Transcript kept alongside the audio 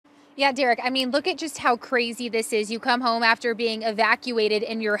Yeah, Derek, I mean, look at just how crazy this is. You come home after being evacuated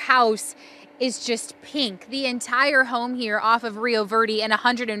and your house is just pink. The entire home here off of Rio Verde and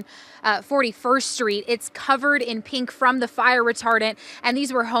 141st Street, it's covered in pink from the fire retardant. And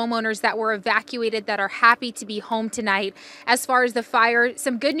these were homeowners that were evacuated that are happy to be home tonight. As far as the fire,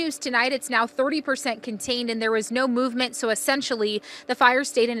 some good news tonight. It's now 30% contained and there was no movement. So essentially, the fire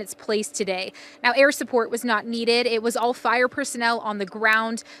stayed in its place today. Now, air support was not needed. It was all fire personnel on the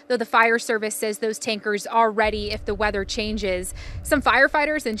ground, though the fire service says those tankers are ready if the weather changes. Some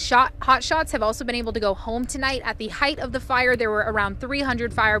firefighters and hot shots have also been able to go home tonight. At the height of the fire, there were around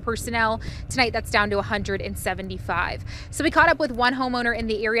 300 fire personnel. Tonight, that's down to 175. So we caught up with one homeowner in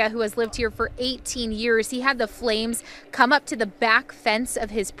the area who has lived here for 18 years. He had the flames come up to the back fence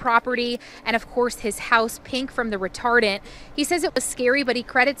of his property and, of course, his house pink from the retardant. He says it was scary, but he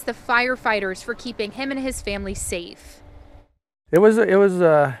credits the firefighters for keeping him and his family safe. It was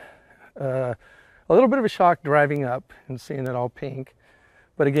a little bit of a shock driving up and seeing it all pink.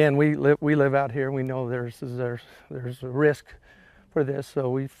 But again, we live out here. We know there's a risk for this, so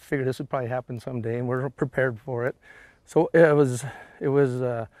we figured this would probably happen someday, and we're prepared for it. So it was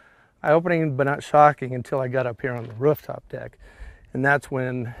eye-opening but not shocking until I got up here on the rooftop deck, and that's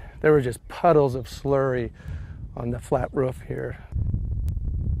when there were just puddles of slurry on the flat roof here.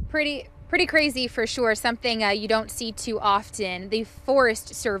 Pretty crazy for sure, something you don't see too often. The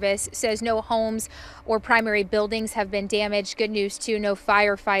Forest Service says no homes or primary buildings have been damaged. Good news too, no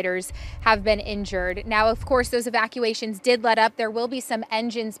firefighters have been injured. Now, of course, those evacuations did let up. There will be some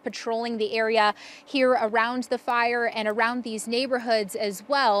engines patrolling the area here around the fire and around these neighborhoods as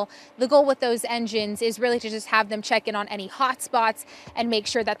well. The goal with those engines is really to just have them check in on any hot spots and make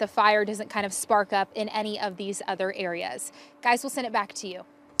sure that the fire doesn't kind of spark up in any of these other areas. Guys, we'll send it back to you.